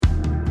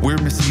We're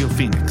Missio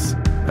Phoenix,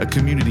 a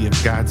community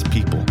of God's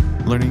people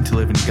learning to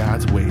live in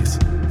God's ways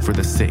for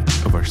the sake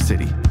of our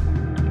city.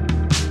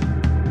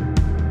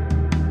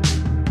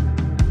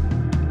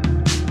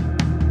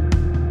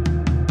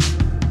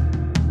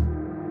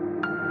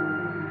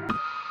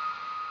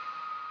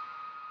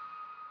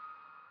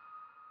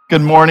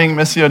 Good morning,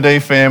 Missio Day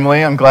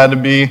family. I'm glad to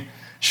be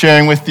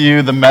sharing with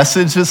you the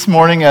message this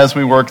morning as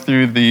we work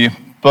through the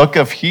book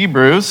of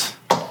Hebrews.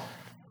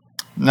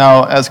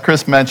 Now, as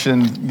Chris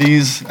mentioned,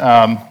 these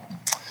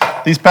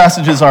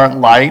passages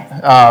aren't light.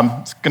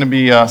 It's going to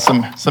be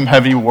some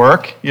heavy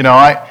work. You know,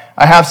 I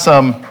have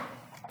some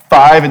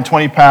 5 and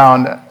 20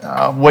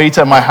 pound weights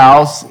at my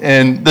house,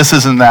 and this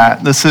isn't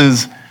that. This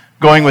is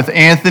going with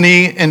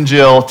Anthony and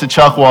Jill to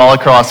Chuckwalla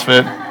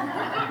CrossFit.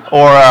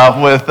 Or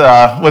with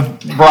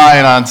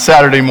Brian on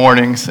Saturday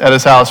mornings at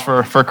his house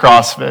for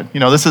CrossFit.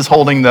 You know, this is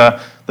holding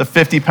the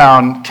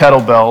 50-pound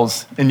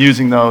kettlebells and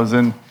using those,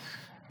 and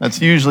that's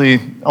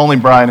usually only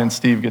Brian and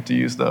Steve get to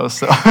use those.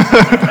 So.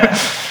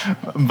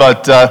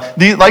 But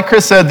like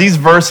Chris said, these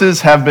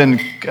verses have been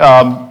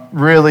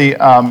really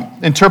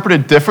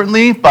interpreted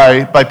differently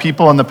by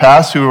people in the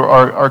past who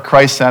are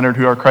Christ-centered,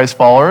 who are Christ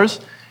followers,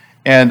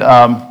 and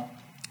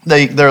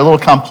they're a little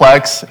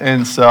complex,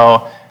 and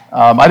so.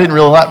 I didn't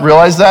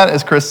realize that,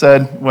 as Chris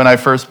said, when I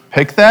first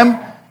picked them.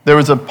 There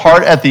was a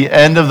part at the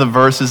end of the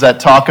verses that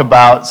talk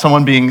about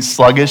someone being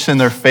sluggish in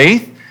their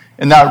faith,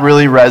 and that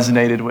really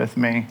resonated with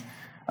me.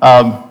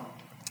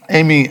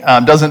 Amy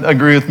doesn't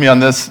agree with me on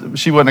this.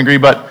 She wouldn't agree,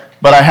 but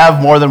I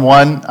have more than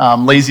one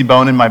lazy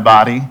bone in my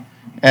body.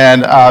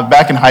 And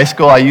back in high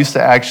school, I used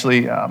to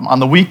actually, on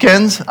the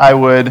weekends, I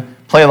would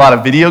play a lot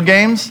of video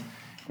games.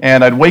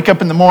 And I'd wake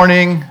up in the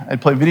morning, I'd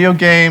play video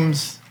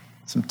games,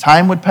 some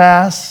time would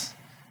pass,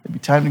 it'd be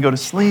time to go to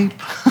sleep.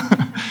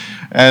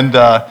 And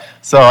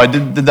so I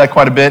did that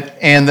quite a bit.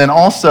 And then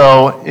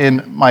also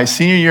in my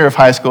senior year of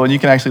high school, and you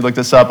can actually look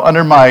this up,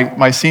 under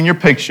my senior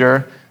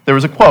picture, there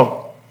was a quote.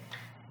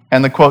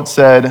 And the quote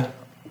said,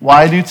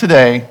 "Why do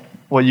today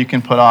what you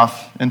can put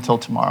off until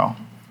tomorrow?"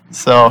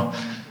 So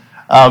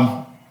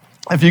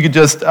if you could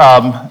just,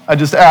 I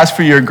just ask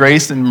for your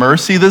grace and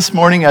mercy this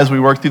morning as we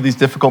work through these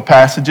difficult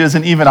passages.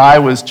 And even I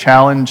was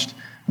challenged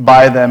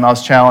by them. I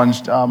was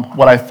challenged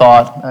what I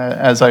thought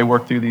as I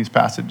worked through these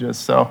passages.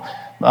 So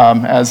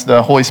as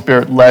the Holy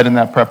Spirit led in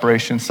that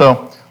preparation.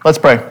 So let's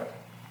pray.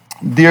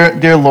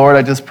 Dear Lord,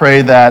 I just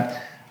pray that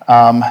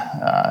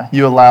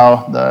you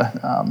allow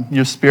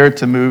your Spirit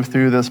to move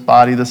through this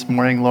body this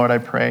morning. Lord, I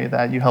pray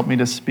that you help me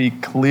to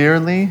speak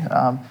clearly,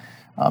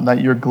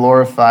 that you're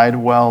glorified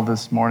well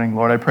this morning.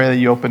 Lord, I pray that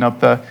you open up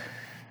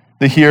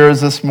the hearers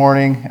this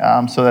morning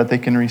so that they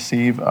can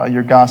receive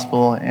your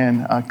gospel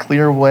in a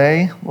clear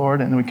way,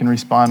 Lord, and we can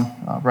respond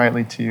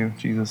rightly to you,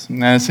 Jesus.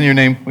 And it's in your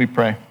name we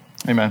pray.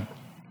 Amen.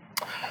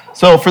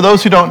 So for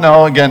those who don't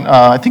know, again,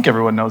 I think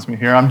everyone knows me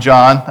here. I'm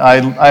John.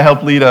 I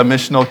help lead a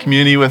missional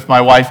community with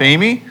my wife,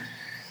 Amy.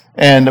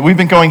 And we've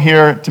been going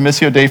here to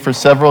Missio Day for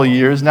several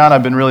years now, and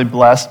I've been really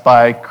blessed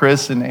by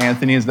Chris and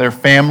Anthony as their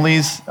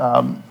families'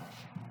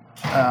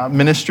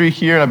 ministry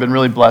here, and I've been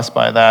really blessed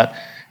by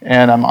that.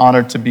 And I'm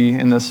honored to be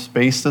in this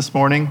space this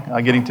morning,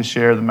 getting to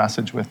share the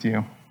message with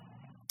you.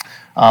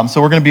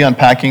 So we're going to be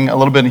unpacking a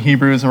little bit in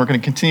Hebrews, and we're going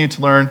to continue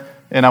to learn,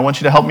 and I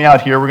want you to help me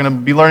out here. We're going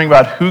to be learning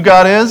about who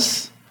God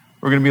is.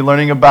 We're going to be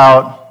learning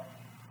about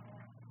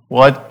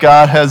what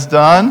God has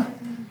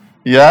done.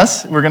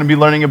 Yes, we're going to be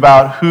learning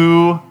about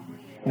who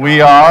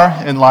we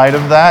are in light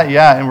of that.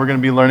 Yeah, and we're going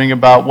to be learning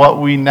about what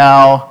we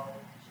now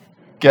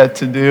get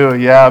to do,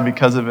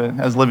 because of it,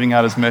 as living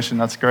out his mission.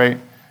 That's great.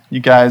 You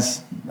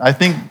guys, I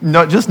think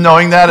just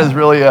knowing that is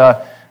really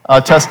a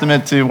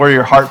testament to where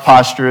your heart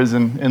posture is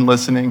in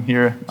listening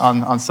here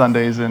on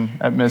Sundays and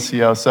at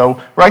Missio. So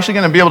we're actually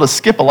going to be able to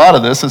skip a lot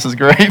of this. This is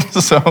great.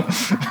 So,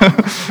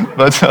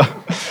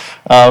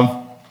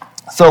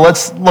 so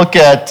let's look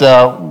at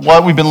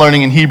what we've been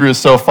learning in Hebrews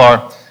so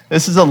far.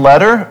 This is a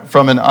letter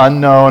from an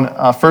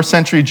unknown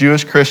first-century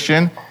Jewish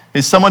Christian.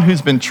 He's someone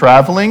who's been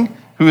traveling,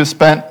 who has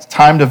spent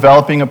time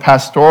developing a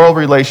pastoral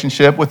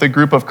relationship with a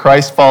group of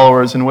Christ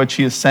followers in which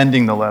he is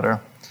sending the letter.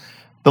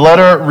 The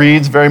letter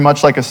reads very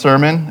much like a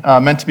sermon,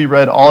 meant to be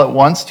read all at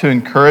once to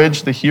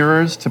encourage the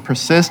hearers to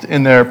persist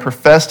in their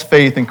professed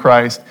faith in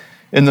Christ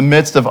in the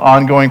midst of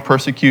ongoing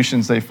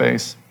persecutions they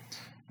face.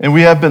 And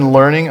we have been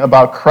learning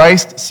about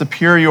Christ's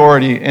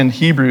superiority in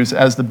Hebrews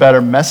as the better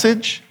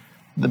message,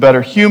 the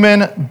better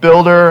human,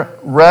 builder,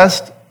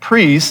 rest,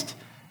 priest,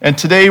 and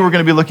today we're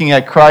going to be looking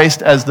at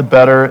Christ as the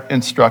better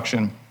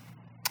instruction.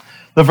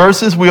 The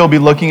verses we will be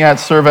looking at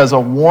serve as a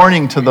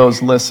warning to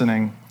those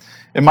listening.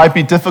 It might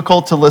be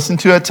difficult to listen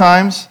to at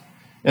times,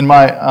 and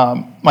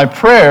my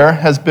prayer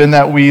has been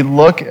that we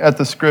look at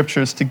the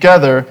scriptures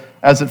together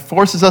as it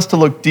forces us to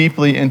look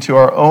deeply into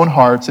our own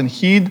hearts and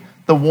heed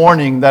the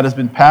warning that has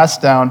been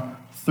passed down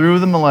through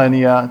the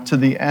millennia to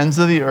the ends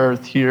of the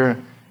earth here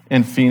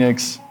in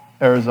Phoenix,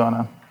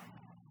 Arizona.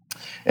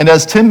 And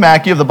as Tim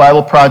Mackey of the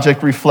Bible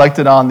Project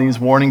reflected on these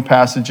warning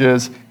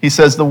passages, he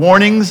says the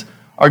warnings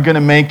are going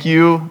to make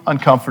you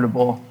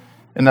uncomfortable,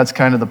 and that's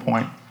kind of the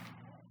point.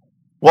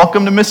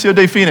 Welcome to Missio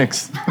de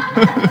Phoenix.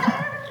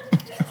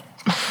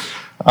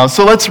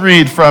 So let's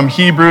read from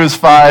Hebrews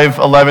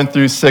 5:11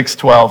 through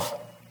 6:12.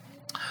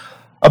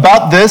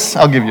 About this,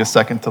 I'll give you a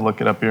second to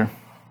look it up here.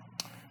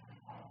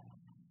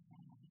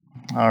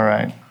 All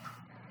right.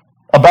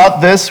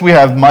 About this we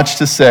have much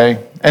to say,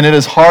 and it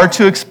is hard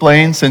to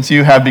explain since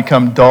you have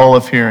become dull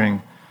of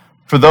hearing.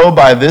 For though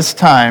by this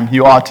time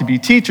you ought to be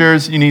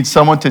teachers, you need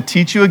someone to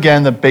teach you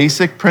again the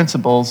basic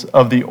principles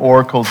of the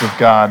oracles of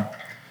God.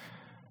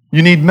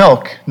 You need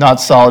milk,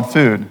 not solid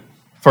food.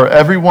 For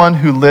everyone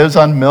who lives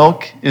on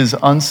milk is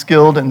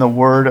unskilled in the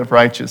word of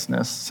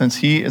righteousness, since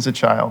he is a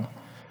child.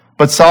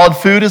 But solid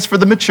food is for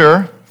the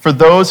mature, for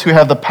those who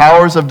have the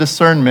powers of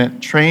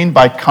discernment, trained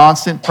by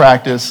constant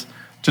practice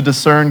to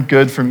discern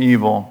good from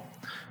evil.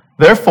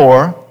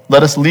 Therefore,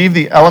 let us leave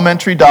the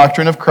elementary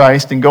doctrine of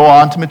Christ and go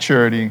on to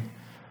maturity,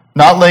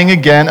 not laying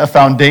again a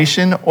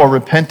foundation or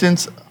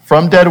repentance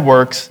from dead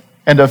works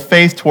and of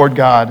faith toward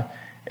God,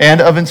 and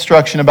of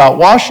instruction about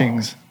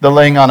washings, the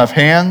laying on of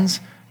hands,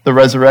 the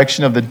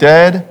resurrection of the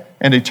dead,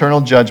 and eternal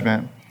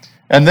judgment.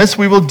 And this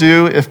we will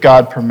do if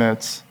God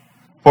permits.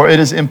 For it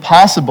is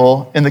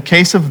impossible in the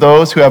case of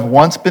those who have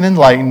once been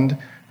enlightened,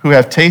 who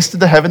have tasted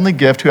the heavenly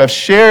gift, who have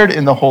shared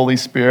in the Holy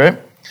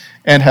Spirit,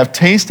 and have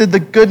tasted the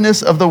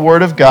goodness of the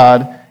Word of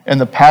God and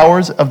the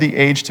powers of the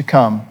age to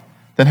come,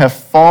 then have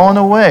fallen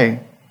away,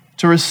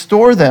 to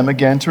restore them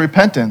again to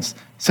repentance,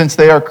 since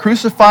they are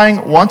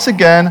crucifying once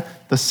again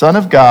the Son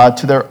of God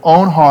to their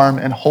own harm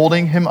and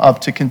holding him up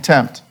to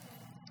contempt.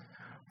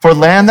 For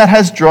land that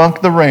has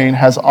drunk the rain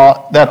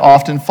that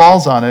often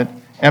falls on it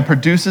and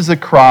produces a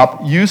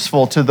crop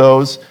useful to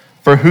those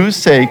for whose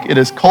sake it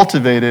is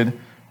cultivated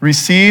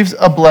receives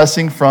a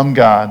blessing from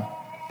God.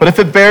 But if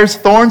it bears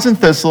thorns and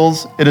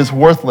thistles, it is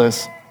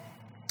worthless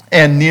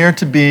and near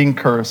to being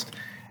cursed,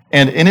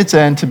 and in its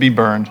end to be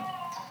burned.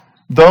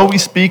 Though we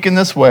speak in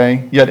this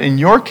way, yet in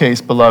your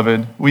case,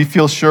 beloved, we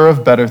feel sure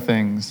of better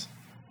things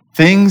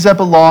that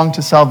belong to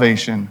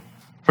salvation.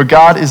 For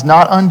God is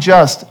not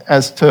unjust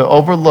as to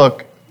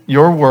overlook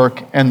your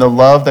work and the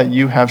love that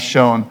you have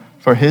shown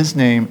for his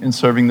name in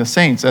serving the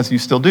saints, as you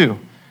still do.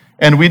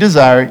 And we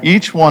desire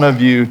each one of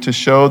you to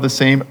show the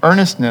same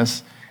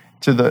earnestness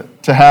to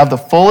have the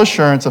full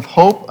assurance of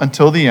hope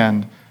until the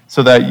end,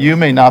 so that you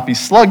may not be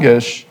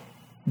sluggish,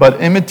 but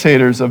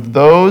imitators of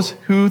those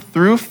who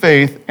through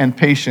faith and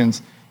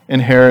patience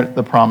inherit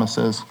the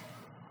promises.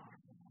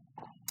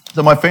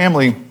 So my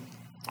family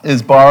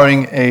is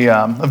borrowing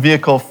a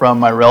vehicle from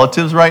my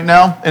relatives right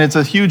now, and it's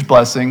a huge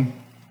blessing.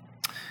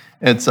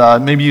 It's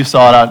maybe you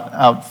saw it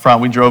out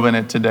front. We drove in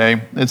it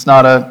today. It's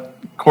not a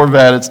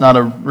Corvette. It's not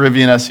a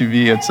Rivian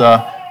SUV. It's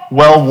a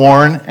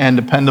well-worn and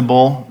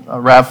dependable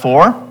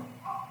RAV4.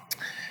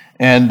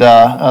 And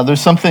there's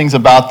some things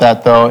about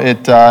that, though.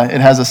 It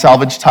has a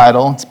salvage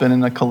title. It's been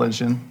in a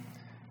collision.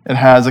 It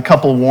has a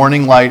couple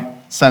warning light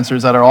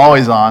sensors that are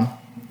always on.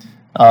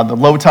 The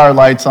low tire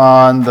light's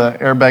on. The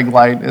airbag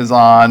light is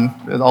on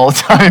all the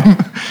time.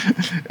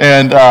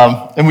 And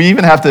we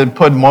even have to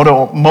put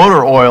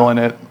motor oil in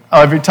it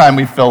every time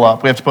we fill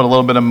up. We have to put a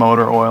little bit of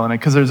motor oil in it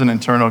because there's an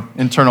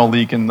internal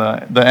leak in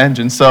the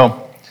engine.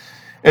 So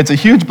it's a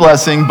huge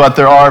blessing, but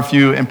there are a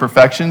few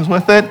imperfections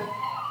with it.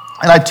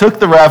 And I took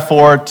the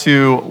RAV4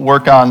 to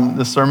work on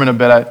the sermon a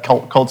bit at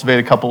Cultivate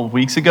a couple of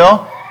weeks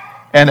ago.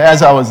 And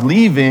as I was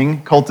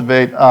leaving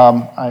Cultivate,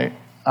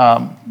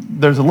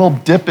 there's a little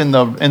dip in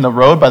the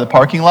road by the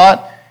parking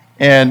lot,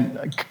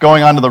 and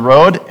going onto the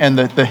road, and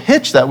the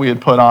hitch that we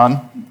had put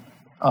on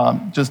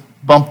just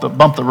bumped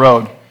the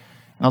road.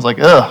 And I was like,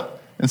 ugh.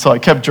 And so I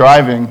kept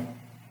driving.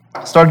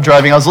 Started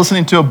driving. I was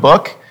listening to a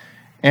book,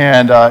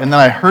 and then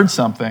I heard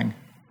something.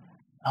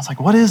 I was like,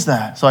 what is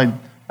that? So I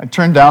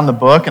turned down the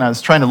book, and I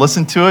was trying to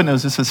listen to it, and it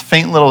was just this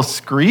faint little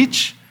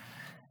screech.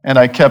 And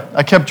I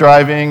kept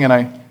driving, and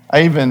I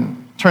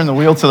even turned the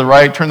wheel to the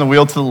right, turned the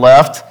wheel to the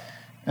left,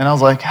 and I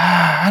was like,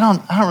 I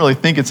don't really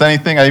think it's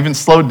anything. I even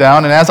slowed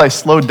down, and as I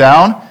slowed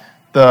down,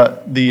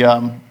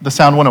 the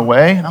sound went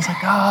away, and I was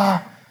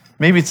like,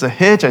 maybe it's a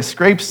hitch. I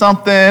scraped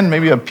something.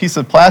 Maybe a piece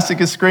of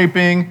plastic is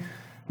scraping.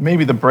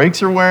 Maybe the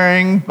brakes are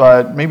wearing,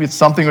 but maybe it's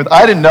something with.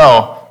 I didn't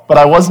know, but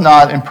I was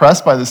not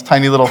impressed by this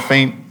tiny little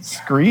faint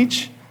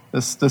screech.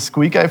 The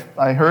squeak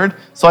I heard.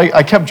 So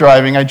I kept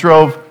driving. I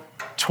drove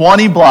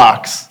 20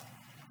 blocks.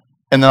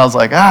 And then I was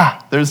like,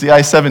 there's the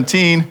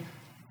I-17.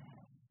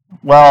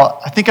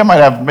 Well, I think I might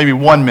have maybe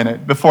 1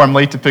 minute before I'm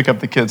late to pick up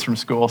the kids from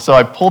school. So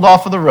I pulled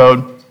off of the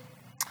road.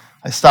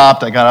 I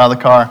stopped. I got out of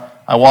the car.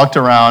 I walked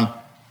around.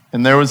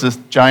 And there was this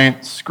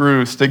giant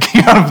screw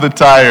sticking out of the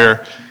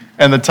tire.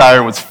 And the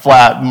tire was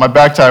flat. My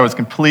back tire was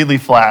completely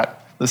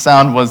flat. The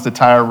sound was the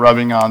tire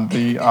rubbing on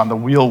the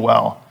wheel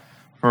well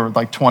for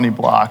like 20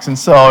 blocks. And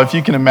so if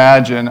you can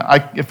imagine,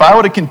 if I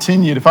would have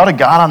continued, if I would have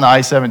got on the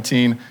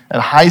I-17 at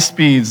high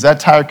speeds, that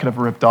tire could have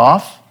ripped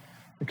off.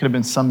 It could have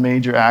been some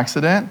major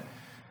accident.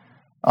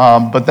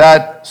 But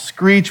that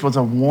screech was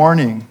a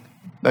warning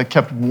that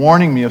kept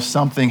warning me of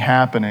something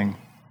happening.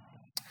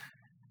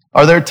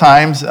 Are there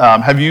times,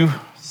 have you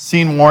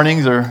seen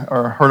warnings or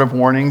heard of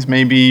warnings.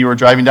 Maybe you were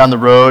driving down the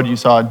road, you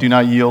saw a do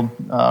not yield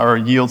or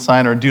a yield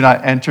sign or a do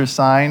not enter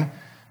sign.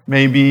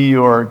 Maybe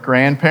your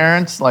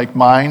grandparents, like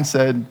mine,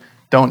 said,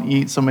 don't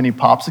eat so many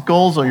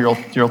popsicles or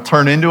you'll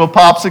turn into a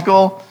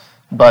popsicle.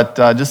 But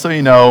just so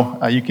you know,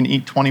 you can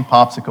eat 20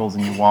 popsicles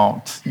and you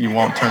won't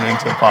turn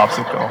into a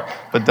popsicle.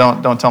 But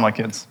don't tell my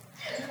kids.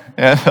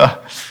 And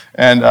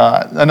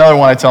another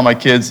one I tell my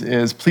kids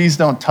is, please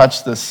don't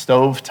touch the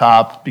stove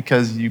top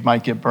because you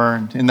might get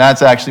burned. And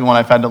that's actually one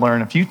I've had to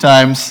learn a few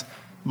times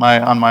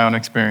on my own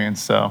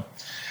experience. So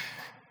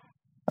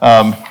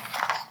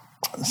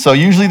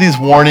usually these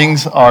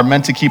warnings are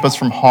meant to keep us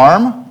from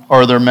harm,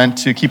 or they're meant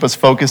to keep us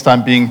focused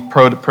on being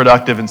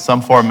productive in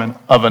some form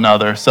of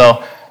another.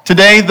 So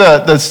today,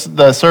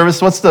 the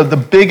service, what's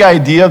the big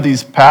idea of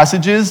these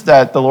passages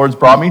that the Lord's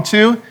brought me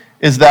to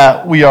is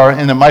that we are,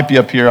 and it might be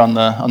up here on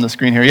the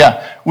screen here,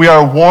 we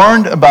are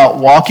warned about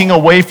walking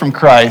away from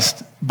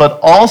Christ, but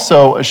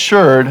also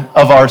assured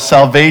of our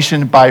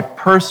salvation by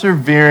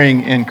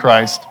persevering in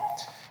Christ.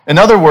 In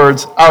other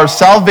words, our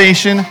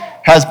salvation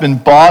has been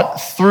bought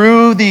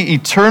through the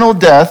eternal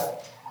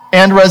death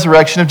and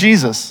resurrection of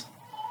Jesus.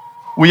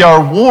 We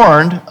are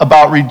warned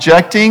about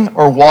rejecting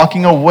or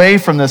walking away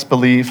from this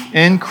belief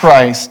in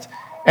Christ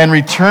and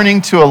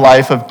returning to a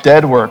life of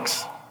dead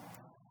works.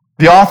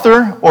 The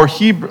author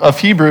of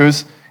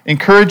Hebrews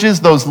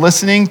encourages those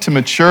listening to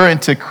mature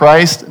into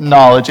Christ's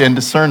knowledge and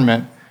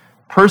discernment,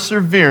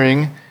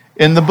 persevering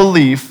in the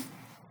belief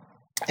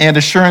and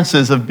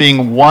assurances of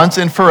being once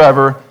and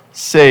forever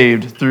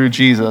saved through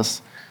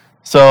Jesus.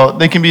 So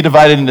they can be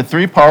divided into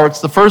three parts.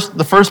 The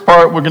first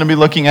part we're going to be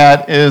looking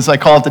at is, I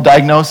call it the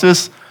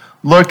diagnosis.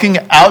 Looking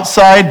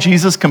outside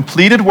Jesus'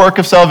 completed work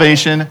of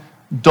salvation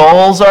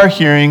dulls our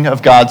hearing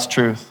of God's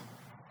truth.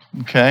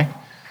 Okay?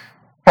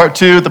 Part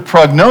 2, the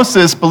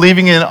prognosis,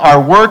 believing in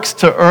our works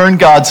to earn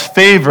God's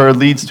favor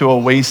leads to a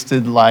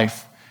wasted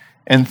life.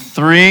 And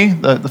 3,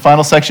 the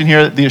final section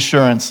here, the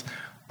assurance.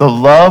 The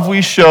love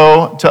we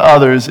show to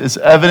others is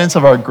evidence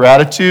of our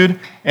gratitude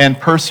and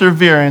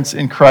perseverance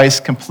in Christ's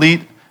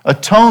complete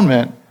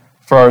atonement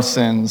for our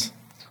sins.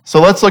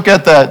 So let's look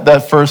at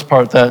that first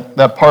part,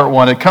 that part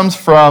 1. It comes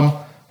from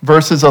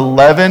verses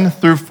 11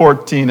 through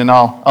 14, and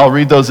I'll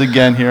read those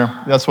again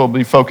here. That's what we'll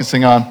be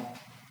focusing on.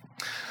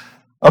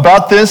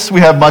 About this we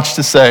have much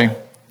to say,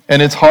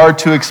 and it's hard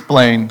to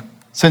explain,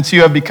 since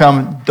you have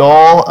become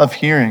dull of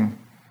hearing.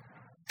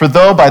 For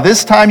though by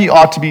this time you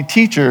ought to be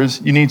teachers,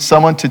 you need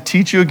someone to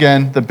teach you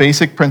again the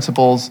basic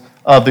principles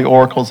of the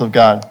oracles of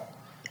God.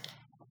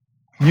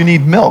 You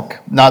need milk,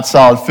 not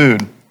solid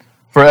food.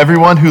 For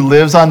everyone who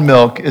lives on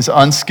milk is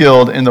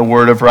unskilled in the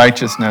word of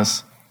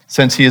righteousness,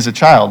 since he is a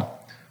child.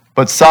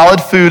 But solid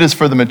food is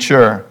for the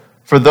mature,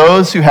 for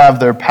those who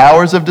have their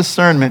powers of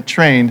discernment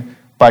trained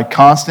by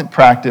constant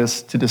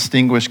practice to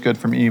distinguish good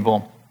from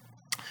evil.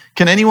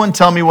 Can anyone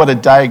tell me what a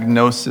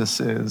diagnosis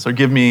is, or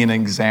give me an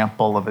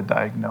example of a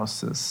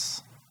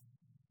diagnosis?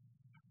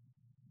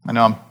 I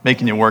know I'm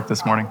making you work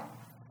this morning.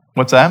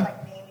 What's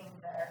that?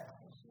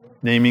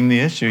 Naming the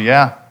issue,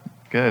 yeah.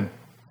 Good.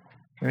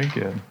 Very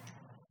good.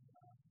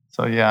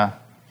 So, yeah.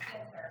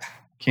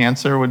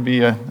 Cancer would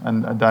be a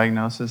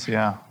diagnosis,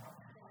 yeah.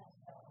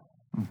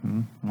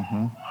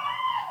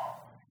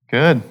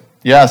 Good.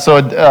 Yeah, so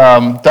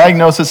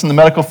diagnosis in the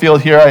medical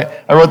field here,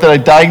 I wrote that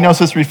a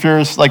diagnosis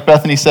refers, like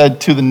Bethany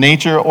said, to the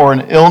nature or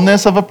an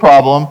illness of a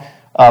problem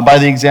by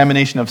the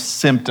examination of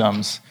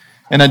symptoms.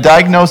 And a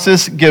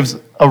diagnosis gives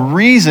a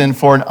reason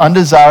for an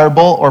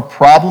undesirable or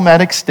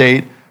problematic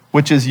state,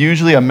 which is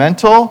usually a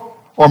mental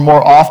or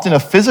more often a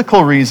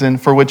physical reason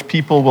for which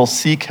people will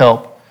seek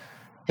help.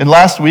 And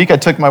last week, I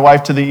took my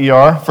wife to the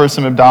ER for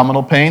some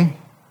abdominal pain.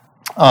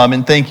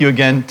 And thank you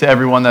again to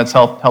everyone that's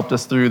helped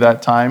us through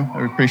that time.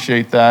 I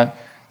appreciate that.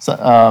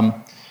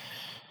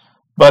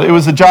 But it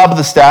was the job of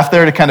the staff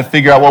there to kind of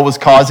figure out what was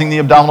causing the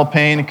abdominal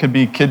pain. It could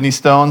be kidney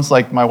stones,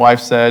 like my wife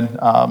said.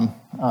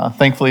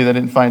 Thankfully, they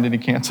didn't find any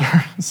cancer.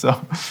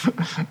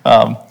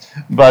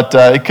 But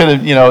it could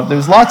have,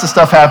 there's lots of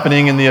stuff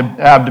happening in the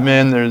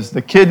abdomen. There's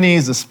the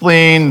kidneys, the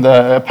spleen,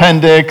 the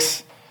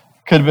appendix.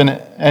 Could have been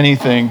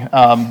anything.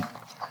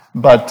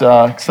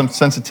 But some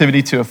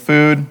sensitivity to a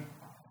food.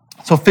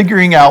 So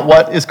figuring out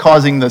what is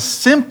causing the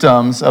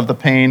symptoms of the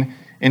pain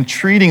and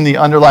treating the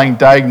underlying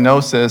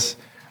diagnosis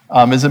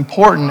is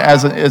important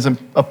as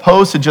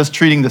opposed to just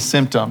treating the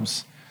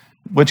symptoms,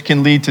 which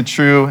can lead to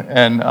true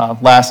and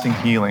lasting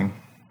healing.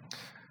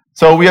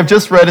 So we have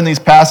just read in these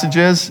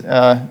passages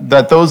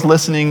that those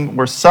listening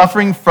were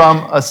suffering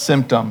from a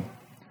symptom.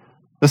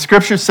 The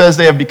scripture says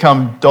they have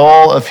become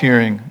dull of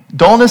hearing.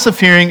 Dullness of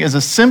hearing is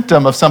a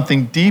symptom of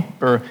something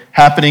deeper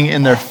happening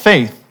in their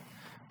faith.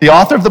 The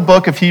author of the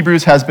book of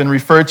Hebrews has been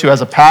referred to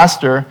as a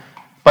pastor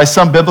by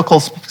some biblical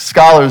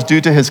scholars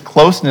due to his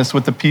closeness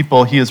with the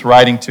people he is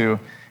writing to,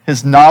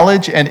 his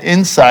knowledge and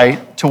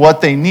insight to what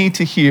they need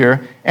to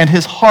hear, and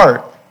his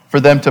heart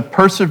for them to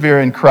persevere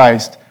in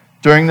Christ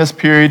during this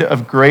period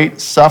of great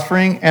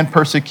suffering and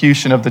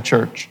persecution of the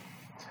church.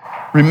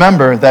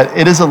 Remember that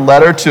it is a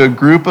letter to a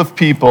group of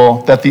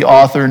people that the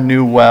author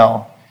knew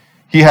well.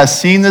 He has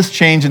seen this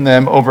change in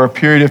them over a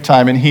period of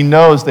time, and he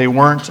knows they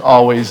weren't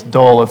always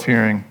dull of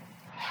hearing.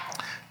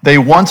 They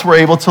once were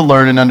able to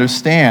learn and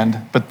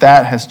understand, but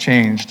that has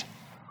changed.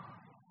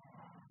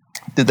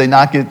 Did they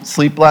not get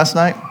sleep last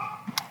night?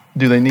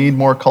 Do they need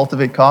more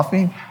Cultivate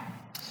coffee?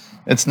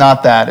 It's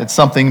not that. It's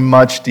something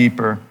much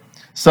deeper.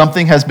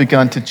 Something has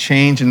begun to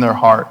change in their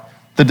heart.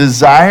 The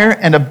desire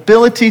and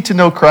ability to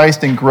know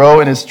Christ and grow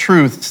in his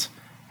truths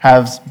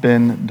has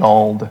been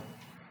dulled.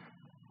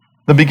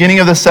 The beginning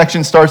of this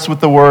section starts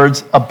with the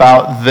words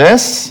 "about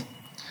this,"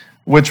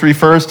 which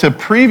refers to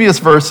previous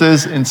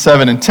verses in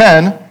 7 and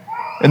 10,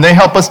 and they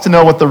help us to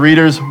know what the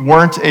readers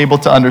weren't able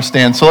to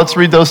understand. So let's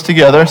read those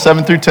together,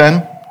 7 through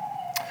 10.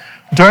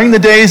 During the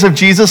days of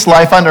Jesus'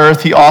 life on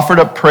earth, he offered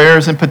up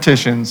prayers and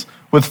petitions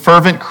with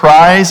fervent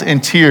cries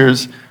and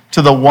tears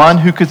to the one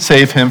who could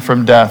save him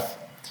from death.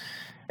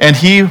 And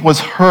he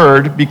was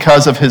heard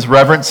because of his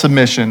reverent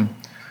submission.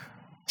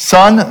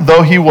 Son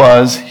though he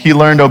was, he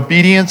learned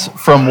obedience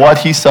from what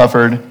he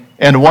suffered,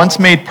 and once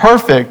made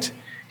perfect,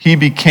 he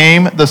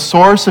became the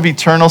source of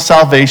eternal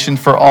salvation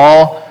for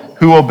all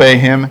who obey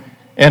him,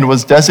 and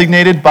was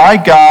designated by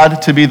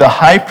God to be the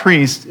high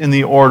priest in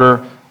the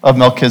order of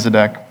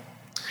Melchizedek.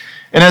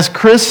 And as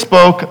Chris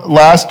spoke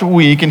last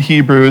week in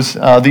Hebrews,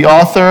 the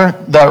author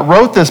that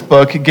wrote this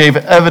book gave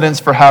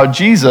evidence for how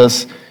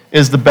Jesus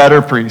is the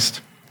better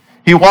priest.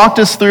 He walked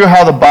us through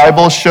how the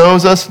Bible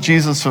shows us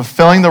Jesus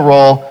fulfilling the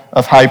role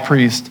of high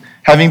priest,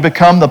 having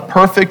become the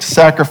perfect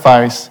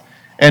sacrifice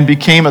and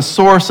became a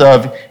source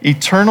of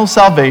eternal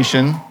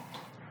salvation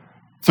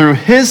through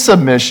his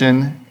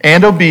submission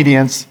and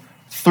obedience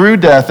through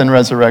death and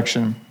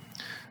resurrection.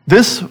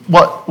 This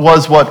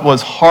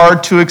was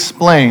hard to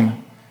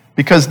explain,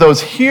 because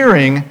those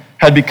hearing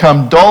had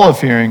become dull of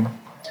hearing.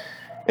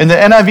 In the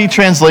NIV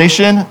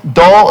translation,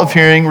 dull of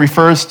hearing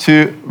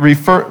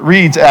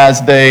reads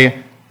as they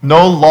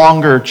no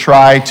longer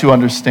try to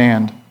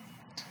understand.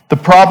 The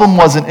problem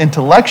wasn't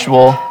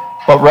intellectual,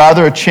 but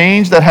rather a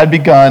change that had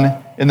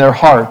begun in their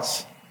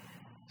hearts.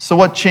 So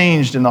what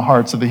changed in the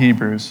hearts of the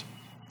Hebrews?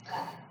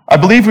 I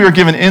believe we were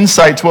given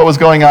insight to what was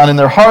going on in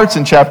their hearts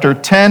in chapter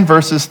 10,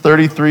 verses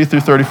 33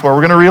 through 34.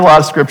 We're going to read a lot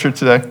of scripture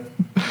today.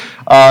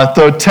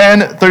 So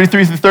 10,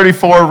 33 through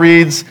 34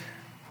 reads,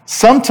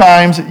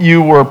 "Sometimes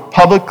you were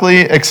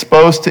publicly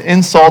exposed to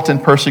insult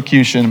and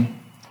persecution.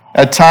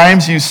 At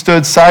times you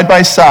stood side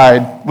by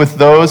side with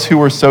those who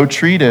were so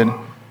treated.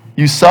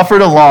 You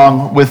suffered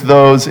along with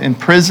those in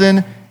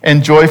prison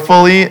and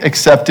joyfully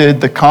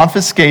accepted the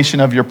confiscation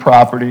of your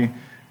property,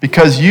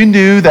 because you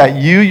knew that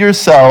you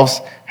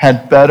yourselves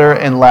had better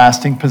and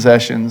lasting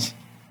possessions."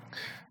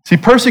 See,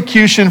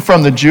 persecution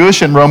from the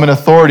Jewish and Roman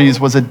authorities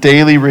was a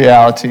daily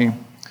reality.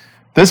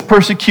 This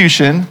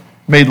persecution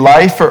made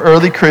life for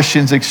early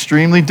Christians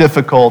extremely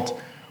difficult,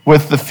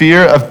 with the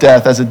fear of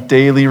death as a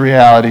daily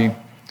reality.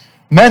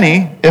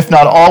 Many, if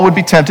not all, would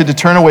be tempted to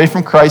turn away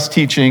from Christ's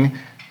teaching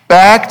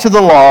back to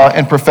the law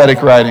and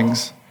prophetic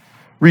writings.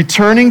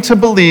 Returning to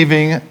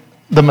believing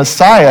the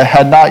Messiah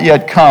had not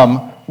yet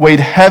come weighed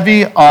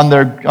heavy on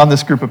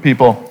this group of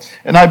people.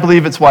 And I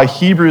believe it's why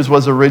Hebrews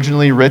was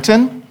originally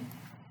written.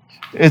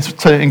 It's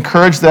to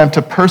encourage them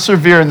to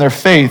persevere in their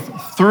faith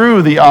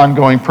through the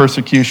ongoing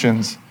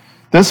persecutions.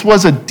 This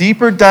was a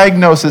deeper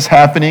diagnosis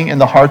happening in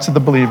the hearts of the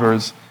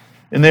believers,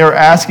 and they were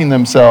asking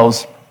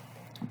themselves,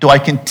 do I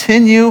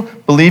continue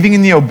believing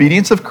in the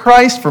obedience of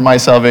Christ for my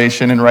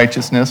salvation and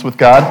righteousness with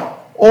God,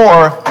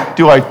 or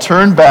do I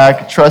turn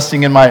back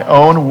trusting in my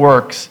own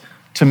works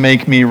to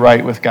make me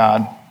right with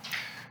God?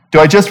 Do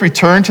I just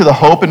return to the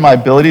hope in my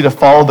ability to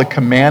follow the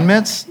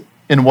commandments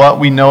in what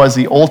we know as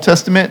the Old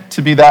Testament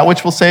to be that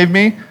which will save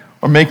me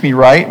or make me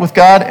right with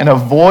God, and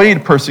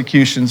avoid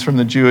persecutions from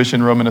the Jewish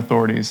and Roman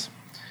authorities?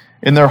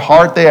 In their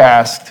heart they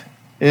asked,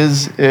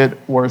 is it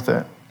worth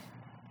it?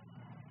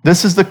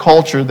 This is the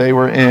culture they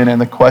were in and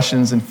the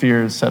questions and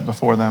fears set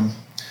before them.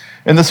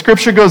 And the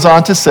scripture goes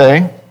on to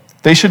say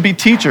they should be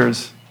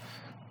teachers,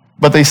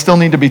 but they still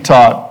need to be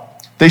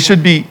taught. They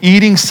should be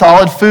eating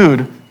solid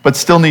food, but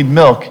still need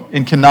milk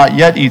and cannot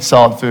yet eat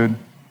solid food.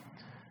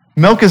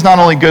 Milk is not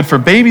only good for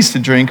babies to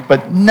drink,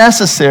 but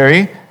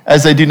necessary,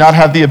 as they do not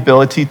have the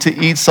ability to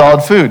eat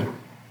solid food.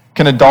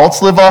 Can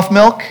adults live off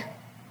milk?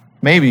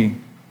 Maybe,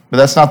 but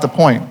that's not the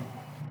point.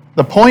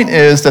 The point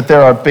is that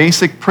there are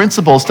basic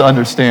principles to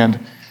understand.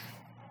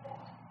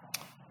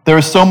 There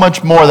is so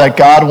much more that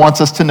God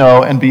wants us to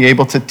know and be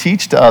able to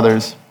teach to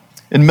others.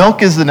 And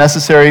milk is the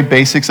necessary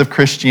basics of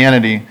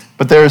Christianity,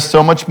 but there is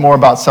so much more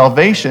about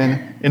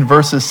salvation in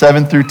verses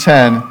 7 through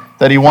 10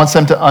 that he wants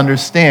them to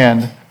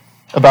understand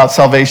about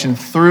salvation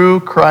through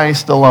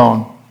Christ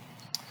alone.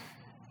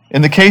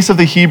 In the case of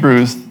the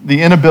Hebrews,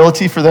 the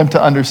inability for them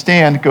to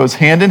understand goes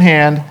hand in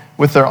hand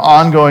with their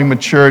ongoing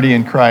maturity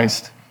in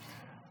Christ.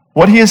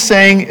 What he is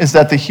saying is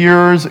that the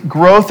hearers'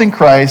 growth in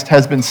Christ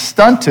has been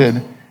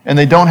stunted, and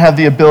they don't have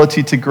the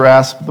ability to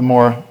grasp the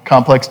more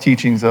complex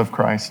teachings of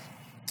Christ.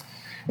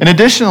 And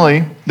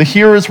additionally, the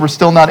hearers were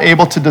still not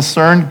able to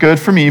discern good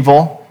from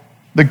evil.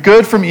 The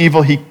good from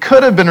evil he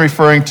could have been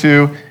referring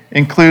to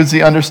includes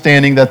the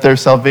understanding that their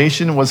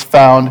salvation was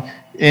found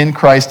in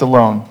Christ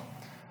alone,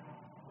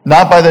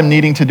 not by them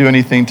needing to do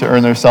anything to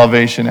earn their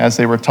salvation, as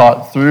they were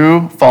taught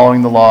through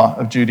following the law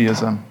of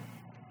Judaism.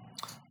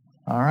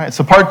 All right,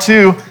 so part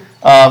 2,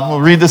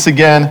 we'll read this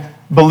again.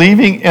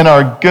 Believing in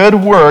our good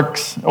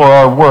works, or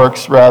our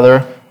works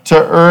rather, to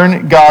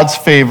earn God's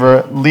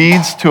favor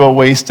leads to a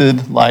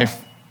wasted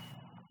life.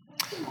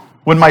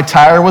 When my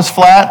tire was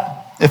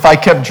flat, if I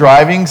kept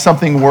driving,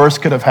 something worse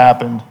could have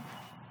happened.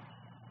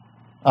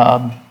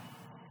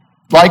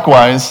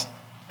 Likewise,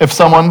 if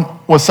someone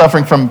was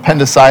suffering from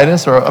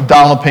appendicitis or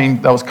abdominal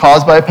pain that was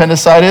caused by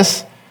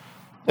appendicitis,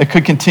 it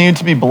could continue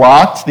to be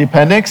blocked, the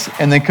appendix,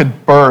 and they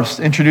could burst,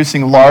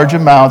 introducing large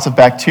amounts of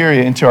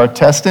bacteria into our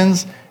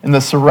intestines and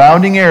the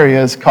surrounding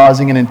areas,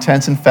 causing an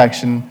intense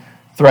infection,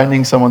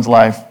 threatening someone's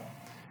life.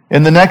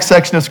 In the next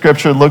section of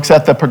Scripture, looks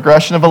at the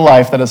progression of a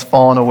life that has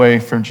fallen away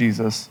from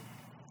Jesus.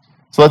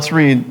 So let's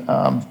read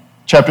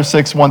chapter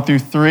 6, 1 through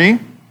 3.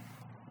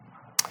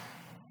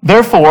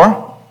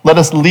 Therefore, let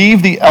us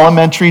leave the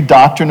elementary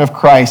doctrine of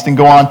Christ and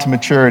go on to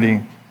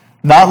maturity,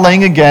 not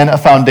laying again a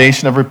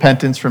foundation of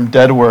repentance from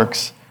dead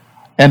works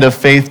and of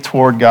faith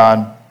toward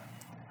God,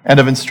 and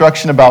of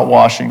instruction about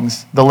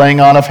washings, the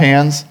laying on of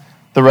hands,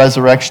 the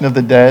resurrection of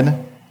the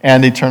dead,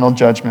 and eternal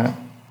judgment.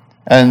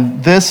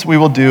 And this we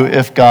will do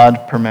if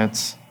God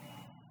permits.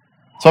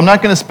 So I'm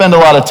not going to spend a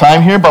lot of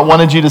time here, but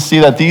wanted you to see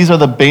that these are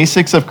the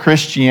basics of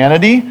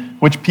Christianity,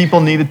 which people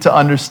needed to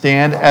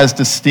understand as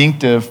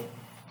distinctive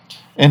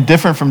and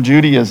different from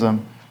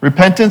Judaism.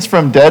 Repentance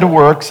from dead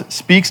works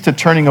speaks to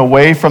turning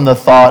away from the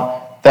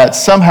thought that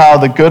somehow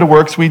the good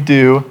works we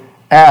do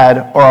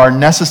add or are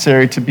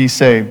necessary to be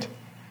saved.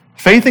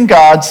 Faith in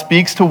God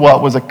speaks to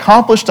what was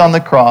accomplished on the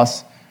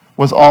cross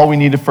was all we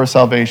needed for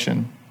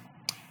salvation.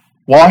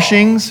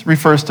 Washings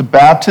refers to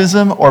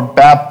baptism or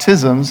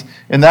baptisms,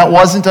 and that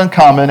wasn't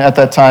uncommon at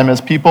that time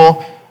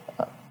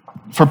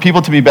for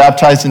people to be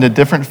baptized into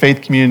different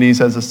faith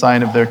communities as a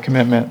sign of their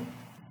commitment.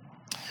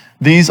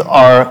 These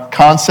are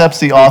concepts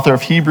the author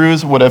of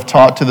Hebrews would have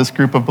taught to this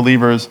group of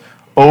believers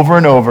over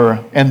and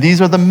over, and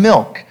these are the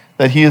milk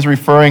that he is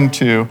referring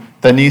to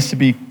that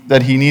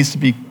he needs to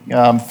be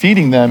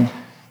feeding them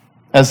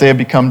as they have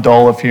become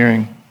dull of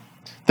hearing.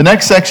 The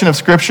next section of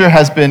Scripture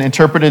has been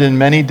interpreted in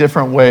many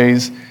different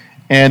ways,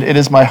 and it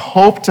is my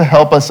hope to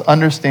help us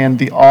understand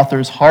the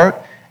author's heart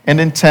and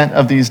intent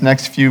of these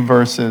next few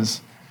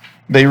verses.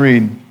 They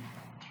read,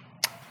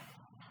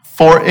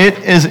 "For it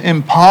is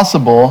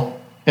impossible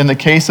in the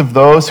case of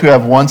those who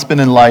have once been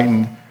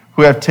enlightened,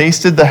 who have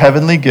tasted the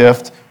heavenly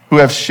gift, who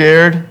have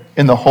shared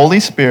in the Holy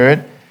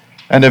Spirit,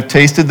 and have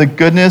tasted the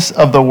goodness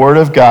of the Word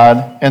of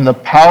God and the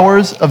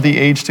powers of the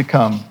age to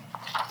come,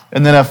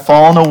 and then have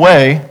fallen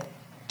away,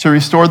 to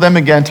restore them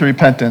again to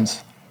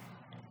repentance,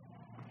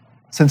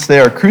 since they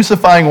are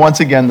crucifying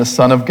once again the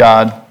Son of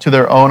God to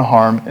their own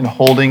harm and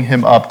holding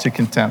him up to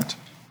contempt."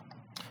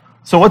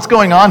 So what's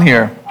going on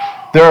here?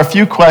 There are a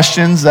few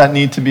questions that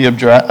need to be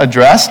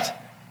addressed.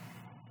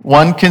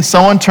 One, can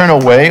someone turn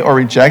away or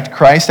reject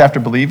Christ after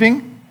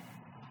believing?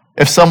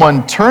 If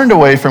someone turned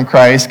away from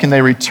Christ, can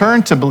they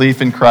return to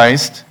belief in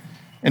Christ?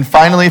 And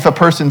finally, if a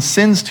person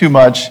sins too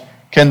much,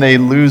 can they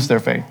lose their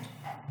faith?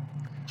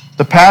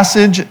 The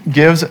passage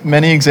gives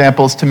many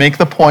examples to make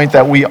the point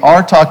that we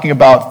are talking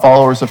about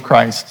followers of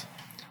Christ.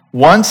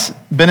 Once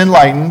been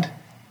enlightened,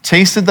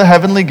 tasted the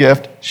heavenly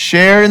gift,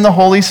 shared in the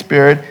Holy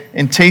Spirit,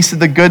 and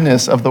tasted the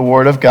goodness of the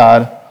Word of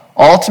God,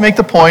 all to make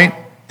the point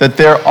that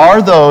there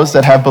are those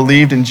that have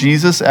believed in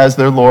Jesus as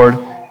their Lord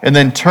and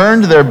then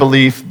turned their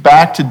belief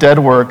back to dead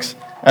works,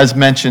 as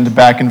mentioned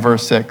back in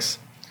verse 6.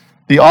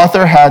 The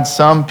author had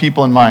some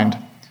people in mind,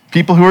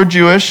 people who are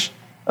Jewish,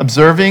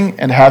 observing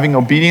and having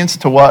obedience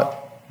to what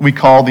we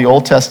call the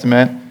Old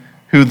Testament,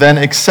 who then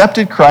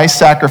accepted Christ's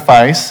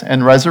sacrifice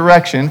and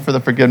resurrection for the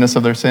forgiveness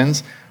of their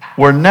sins,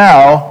 were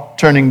now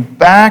turning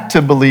back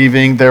to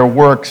believing their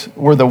works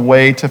were the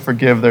way to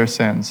forgive their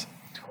sins.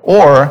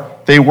 Or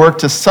they worked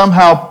to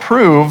somehow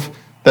prove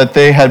that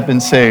they had been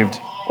saved,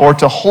 or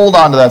to hold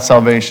on to that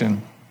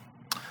salvation.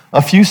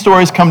 A few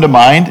stories come to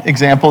mind,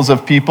 examples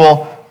of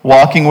people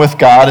walking with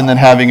God and then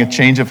having a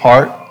change of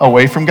heart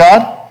away from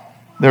God.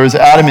 There was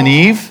Adam and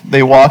Eve.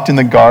 They walked in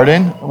the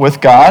garden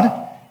with God,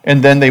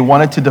 and then they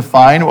wanted to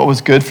define what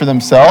was good for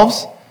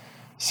themselves,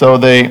 so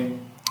they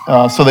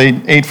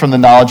ate from the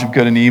knowledge of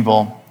good and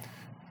evil.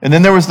 And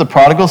then there was the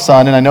prodigal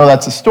son, and I know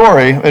that's a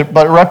story,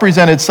 but it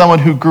represented someone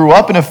who grew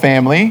up in a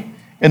family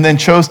and then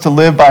chose to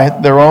live by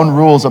their own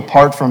rules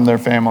apart from their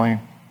family.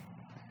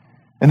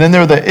 And then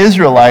there were the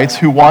Israelites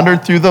who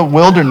wandered through the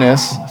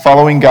wilderness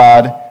following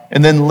God,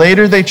 and then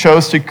later they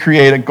chose to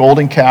create a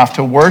golden calf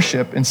to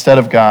worship instead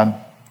of God.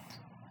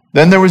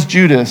 Then there was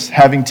Judas,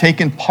 having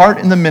taken part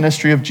in the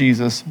ministry of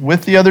Jesus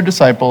with the other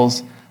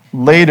disciples,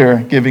 later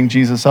giving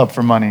Jesus up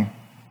for money.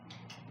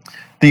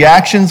 The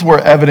actions were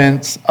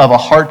evidence of a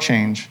heart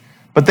change,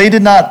 but they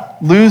did not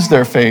lose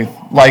their faith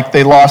like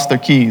they lost their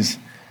keys.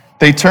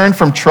 They turned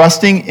from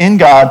trusting in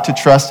God to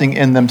trusting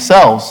in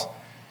themselves.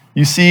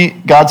 You see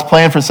God's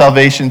plan for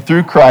salvation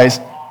through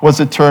Christ was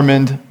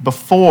determined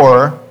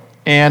before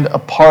and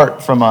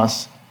apart from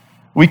us.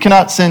 We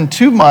cannot sin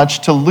too much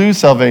to lose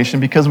salvation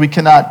because we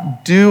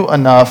cannot do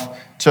enough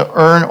to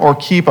earn or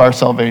keep our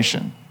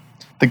salvation.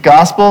 The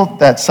gospel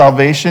is that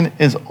salvation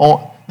is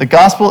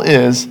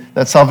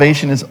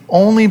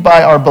only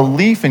by our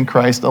belief in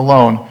Christ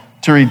alone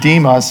to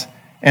redeem us,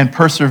 and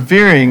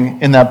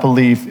persevering in that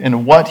belief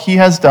in what he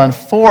has done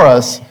for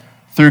us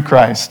through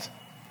Christ.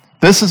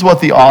 This is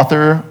what the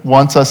author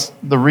wants us,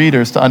 the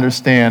readers, to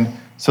understand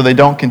so they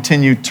don't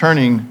continue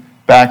turning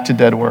back to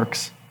dead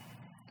works.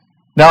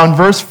 Now in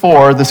verse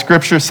 4, the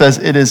scripture says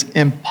it is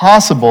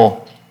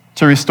impossible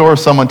to restore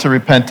someone to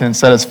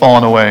repentance that has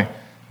fallen away.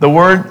 The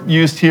word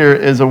used here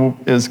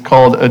is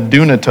called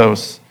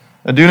adunatos.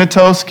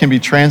 Adunatos can be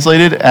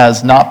translated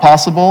as not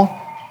possible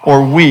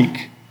or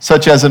weak,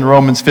 such as in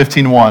Romans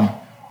 15:1,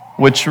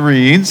 which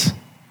reads,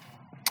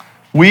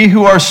 "We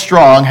who are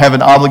strong have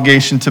an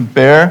obligation to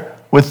bear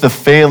with the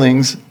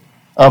failings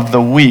of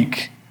the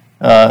weak,"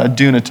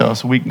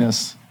 adunatos,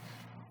 weakness,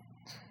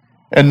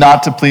 "and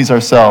not to please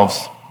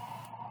ourselves."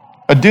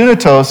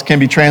 Adunatos can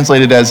be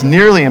translated as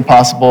nearly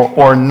impossible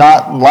or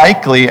not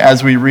likely,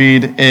 as we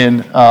read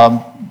in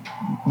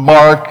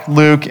Mark,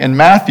 Luke, and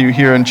Matthew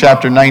here in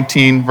chapter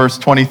 19, verse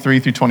 23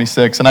 through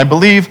 26. And I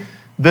believe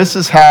this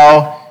is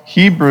how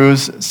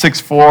Hebrews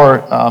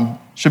 6:4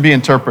 should be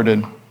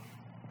interpreted.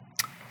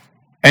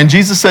 "And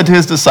Jesus said to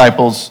his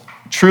disciples,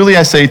 'Truly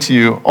I say to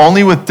you,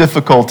 only with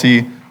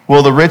difficulty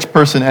will the rich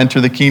person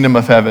enter the kingdom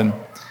of heaven.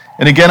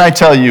 And again I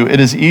tell you, it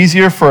is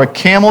easier for a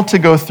camel to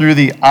go through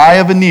the eye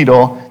of a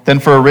needle than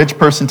for a rich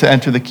person to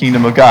enter the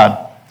kingdom of God.'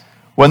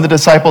 When the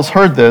disciples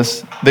heard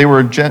this, they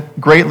were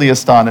greatly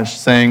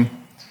astonished, saying,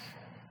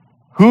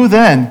 'Who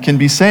then can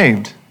be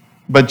saved?'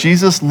 But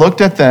Jesus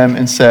looked at them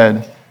and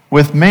said,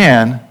 'With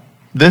man,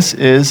 this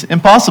is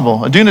impossible.'"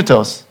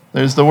 Adunatos,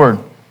 there's the word.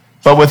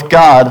 "But with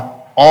God,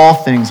 all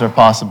things are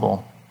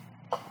possible."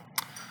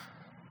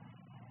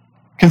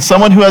 Can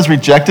someone who has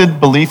rejected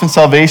belief in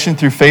salvation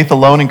through faith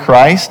alone in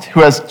Christ,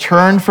 who has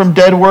turned from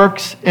dead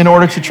works in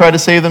order to try to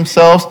save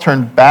themselves,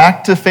 turn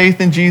back to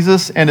faith in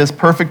Jesus and his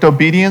perfect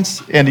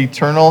obedience and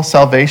eternal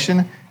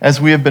salvation,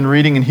 as we have been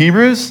reading in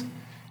Hebrews?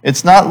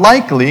 It's not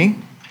likely,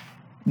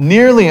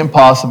 nearly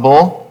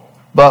impossible,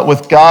 but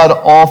with God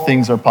all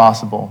things are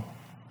possible.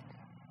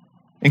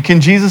 And can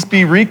Jesus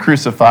be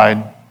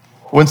re-crucified?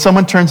 When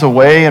someone turns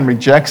away and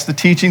rejects the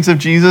teachings of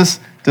Jesus,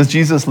 does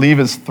Jesus leave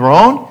his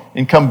throne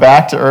and come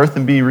back to earth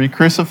and be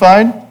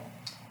re-crucified?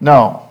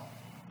 No.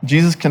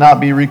 Jesus cannot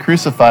be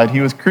re-crucified.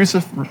 He was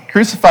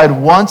crucified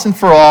once and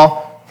for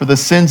all for the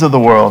sins of the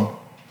world.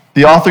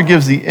 The author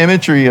gives the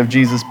imagery of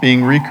Jesus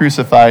being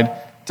re-crucified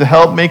to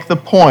help make the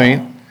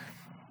point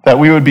that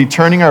we would be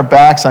turning our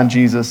backs on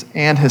Jesus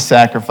and his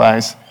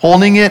sacrifice,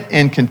 holding it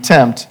in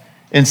contempt,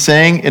 and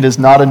saying it is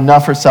not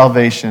enough for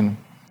salvation.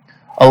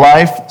 A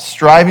life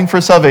striving for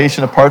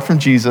salvation apart from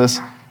Jesus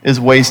is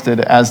wasted,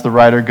 as the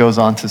writer goes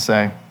on to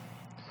say.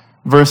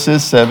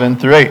 Verses 7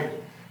 through 8.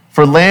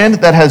 "For land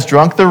that has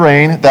drunk the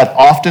rain that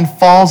often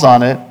falls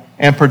on it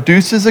and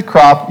produces a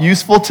crop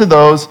useful to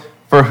those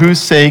for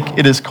whose sake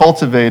it is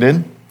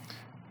cultivated,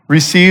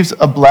 receives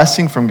a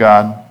blessing from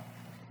God.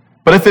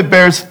 But if it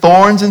bears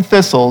thorns and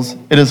thistles,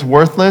 it is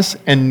worthless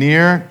and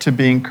near to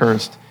being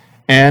cursed,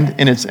 and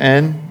in its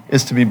end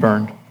is to be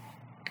burned."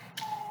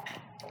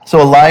 So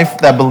a life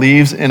that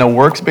believes in a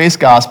works-based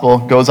gospel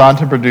goes on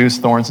to produce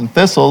thorns and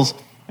thistles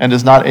and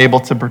is not able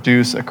to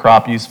produce a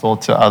crop useful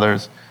to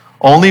others.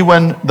 Only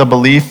when the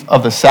belief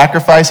of the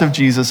sacrifice of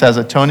Jesus as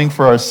atoning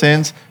for our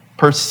sins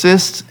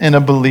persists in a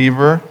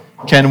believer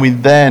can we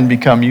then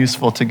become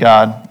useful to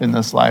God in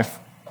this life.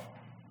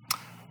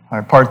 All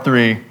right, part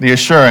 3, the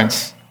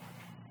assurance.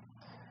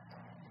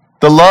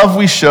 The love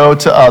we show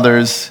to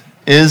others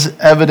is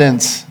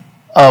evidence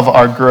of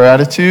our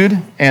gratitude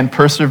and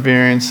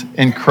perseverance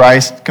in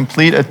Christ's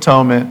complete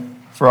atonement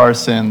for our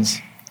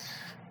sins.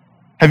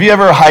 Have you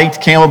ever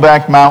hiked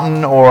Camelback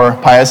Mountain or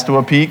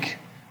Piestewa Peak?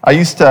 I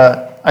used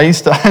to hike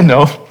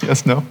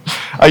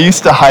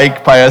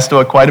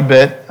Piestewa quite a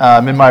bit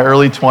in my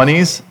early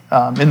 20s.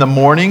 In the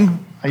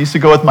morning, I used to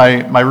go with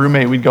my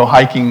roommate. We'd go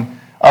hiking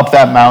up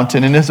that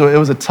mountain, and it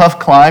was a tough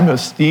climb. It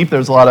was steep. There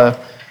was a lot of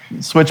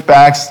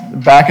switchbacks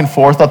back and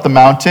forth up the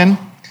mountain.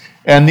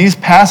 And these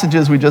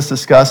passages we just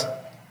discussed,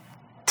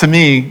 to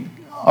me,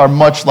 are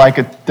much like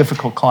a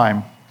difficult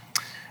climb.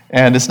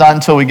 And it's not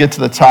until we get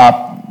to the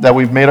top that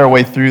we've made our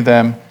way through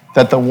them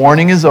that the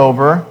warning is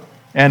over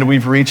and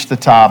we've reached the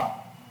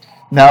top.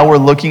 Now we're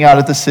looking out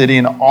at the city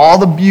and all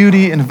the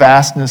beauty and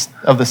vastness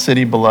of the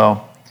city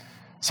below.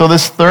 So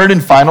this third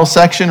and final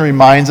section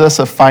reminds us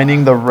of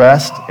finding the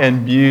rest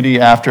and beauty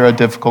after a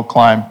difficult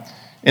climb.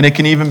 And it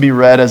can even be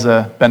read as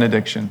a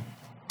benediction.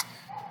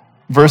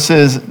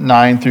 Verses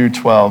 9 through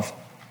 12.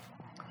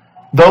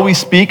 "Though we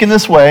speak in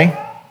this way,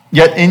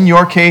 yet in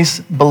your case,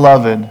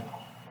 beloved,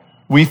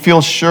 we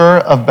feel sure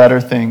of better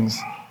things,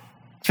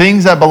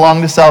 things that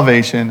belong to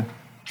salvation.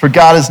 For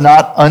God is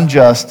not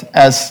unjust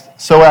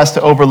so as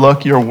to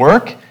overlook your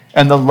work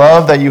and the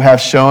love that you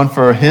have shown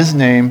for his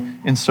name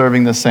in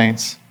serving the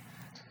saints.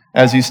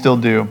 as you still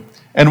do.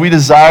 And we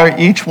desire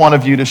each one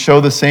of you to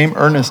show the same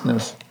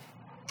earnestness,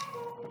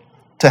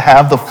 to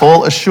have the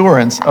full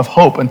assurance of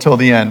hope until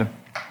the end,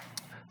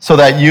 so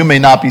that you may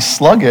not be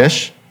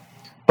sluggish,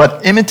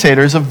 but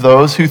imitators of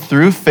those who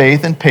through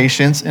faith and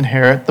patience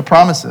inherit the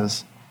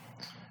promises.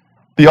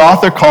 The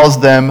author calls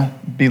them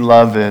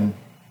beloved.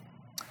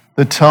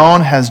 The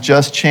tone has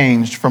just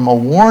changed from a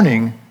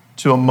warning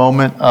to a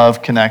moment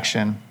of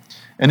connection.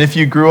 And if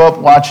you grew up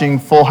watching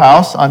Full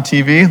House on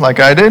TV like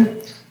I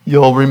did,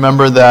 you'll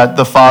remember that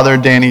the father,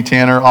 Danny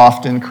Tanner,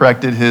 often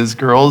corrected his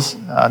girls,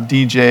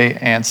 DJ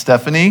and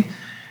Stephanie.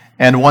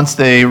 And once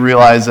they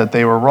realized that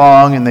they were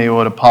wrong, and they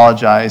would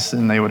apologize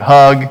and they would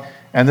hug.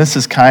 And this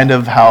is kind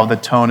of how the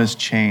tone has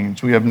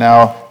changed. We have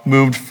now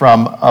moved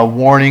from a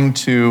warning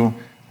to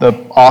the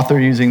author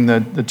using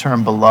the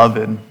term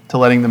beloved, to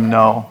letting them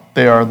know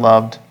they are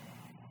loved.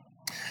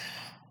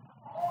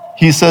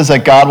 He says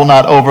that God will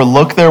not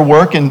overlook their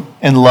work and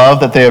love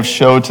that they have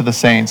showed to the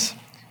saints.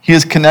 He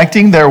is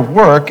connecting their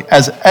work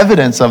as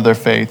evidence of their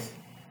faith.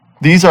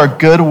 These are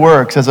good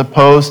works as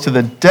opposed to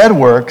the dead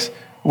works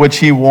which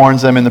he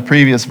warns them in the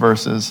previous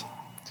verses.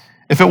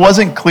 If it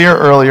wasn't clear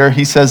earlier,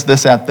 he says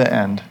this at the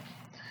end.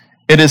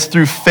 It is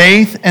through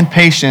faith and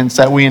patience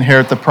that we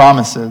inherit the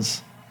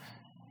promises.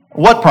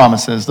 What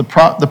promises?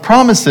 The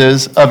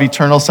promises of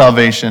eternal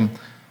salvation,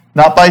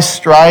 not by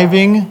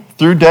striving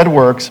through dead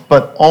works,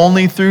 but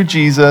only through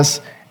Jesus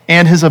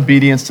and his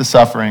obedience to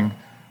suffering.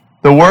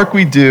 The work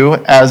we do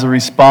as a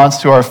response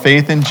to our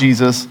faith in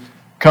Jesus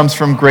comes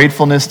from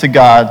gratefulness to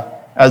God,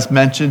 as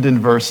mentioned in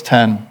verse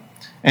 10,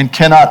 and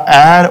cannot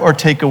add or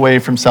take away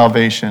from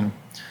salvation.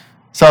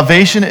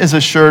 Salvation is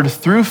assured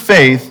through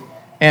faith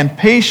and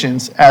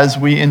patience as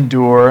we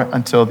endure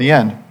until the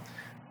end.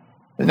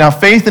 Now,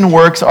 faith and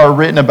works are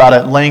written about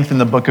at length in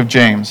the book of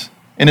James,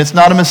 and it's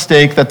not a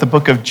mistake that the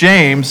book of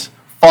James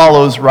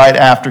follows right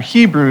after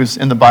Hebrews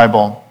in the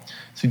Bible.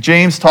 So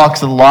James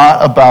talks a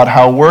lot about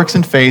how works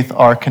and faith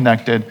are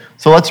connected.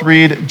 So let's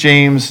read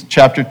James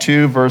chapter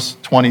 2, verse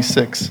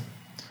 26.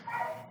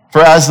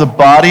 For as the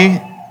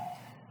body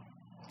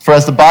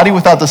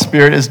without the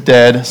Spirit is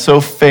dead, so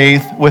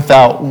faith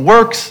without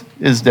works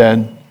is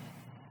dead.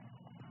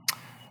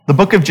 The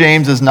book of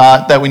James is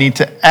not that we need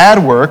to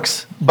add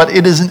works, but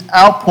it is an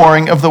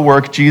outpouring of the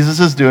work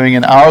Jesus is doing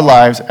in our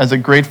lives as a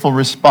grateful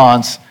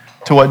response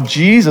to what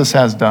Jesus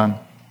has done.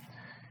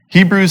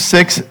 Hebrews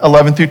 6,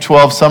 11 through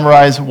 12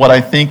 summarize what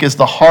I think is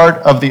the heart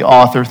of the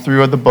author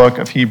through the book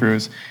of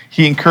Hebrews.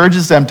 He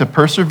encourages them to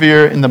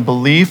persevere in the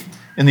belief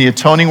in the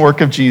atoning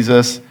work of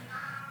Jesus.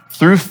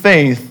 Through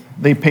faith,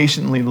 they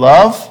patiently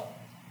love,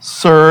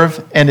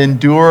 serve, and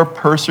endure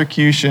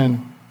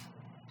persecution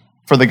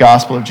for the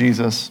gospel of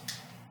Jesus.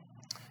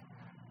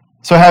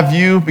 So have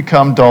you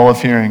become dull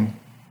of hearing?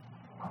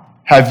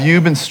 Have you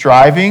been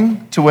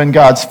striving to win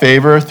God's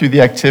favor through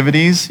the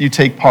activities you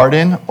take part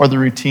in or the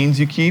routines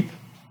you keep?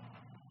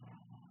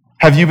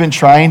 Have you been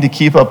trying to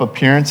keep up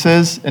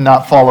appearances and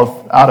not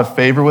fall out of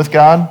favor with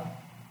God?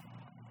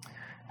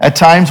 At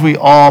times, we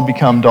all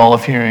become dull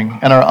of hearing,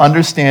 and our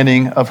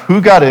understanding of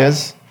who God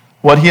is,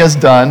 what he has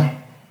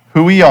done,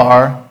 who we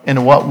are,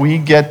 and what we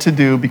get to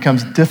do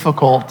becomes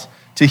difficult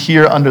to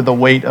hear under the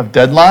weight of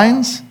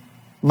deadlines,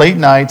 late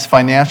nights,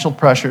 financial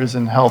pressures,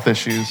 and health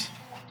issues.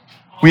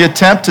 We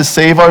attempt to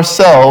save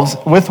ourselves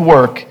with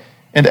work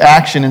and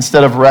action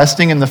instead of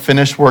resting in the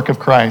finished work of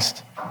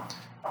Christ.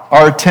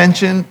 Our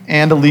attention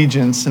and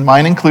allegiance, and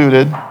mine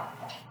included,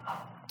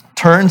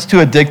 turns to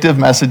addictive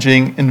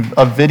messaging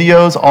of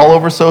videos all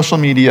over social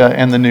media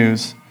and the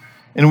news.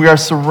 And we are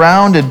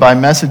surrounded by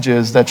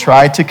messages that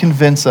try to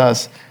convince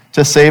us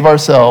to save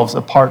ourselves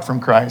apart from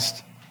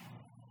Christ.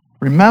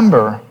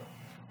 Remember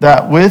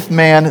that with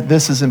man,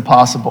 this is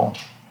impossible.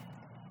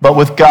 But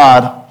with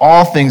God,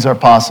 all things are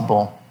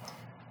possible.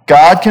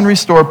 God can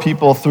restore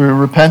people through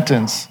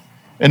repentance,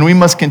 and we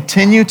must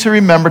continue to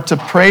remember to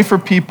pray for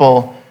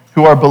people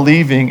who are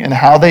believing in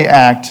how they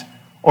act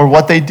or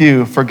what they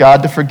do for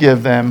God to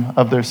forgive them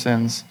of their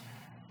sins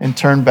and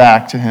turn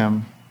back to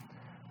him.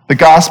 The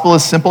gospel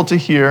is simple to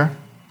hear,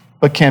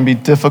 but can be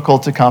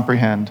difficult to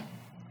comprehend.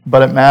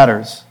 But it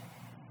matters.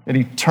 It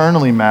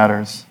eternally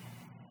matters.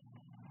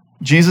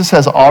 Jesus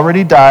has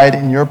already died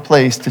in your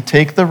place to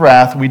take the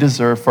wrath we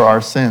deserve for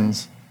our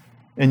sins.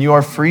 And you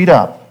are freed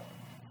up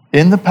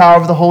in the power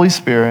of the Holy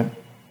Spirit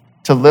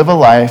to live a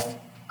life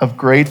of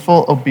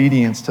grateful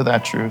obedience to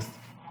that truth.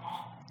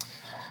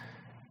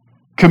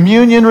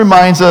 Communion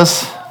reminds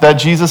us that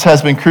Jesus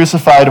has been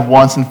crucified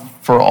once and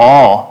for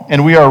all,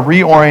 and we are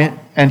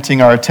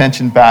reorienting our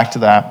attention back to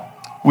that.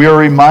 We are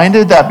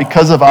reminded that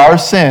because of our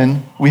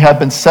sin, we have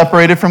been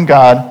separated from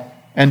God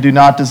and do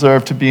not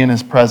deserve to be in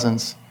his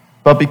presence.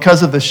 But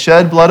because of the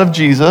shed blood of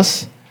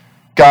Jesus,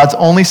 God's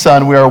only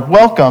Son, we are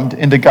welcomed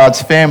into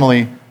God's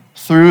family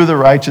through the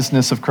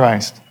righteousness of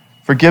Christ,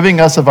 forgiving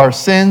us of our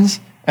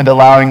sins and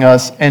allowing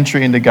us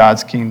entry into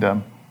God's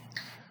kingdom.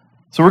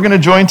 So we're going to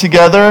join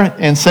together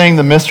in saying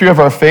the mystery of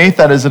our faith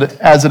that is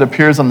as it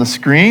appears on the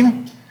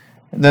screen.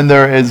 And then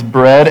there is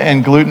bread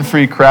and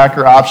gluten-free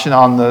cracker option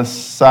on the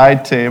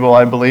side table,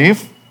 I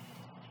believe.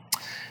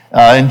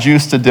 and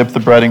juice to dip the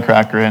bread and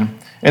cracker in.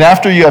 And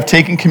after you have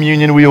taken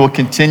communion, we will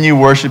continue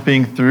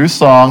worshiping through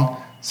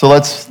song. So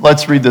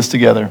let's read this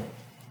together.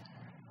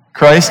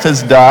 Christ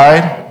has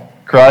died,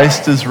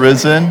 Christ is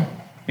risen,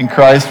 and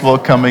Christ will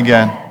come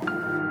again.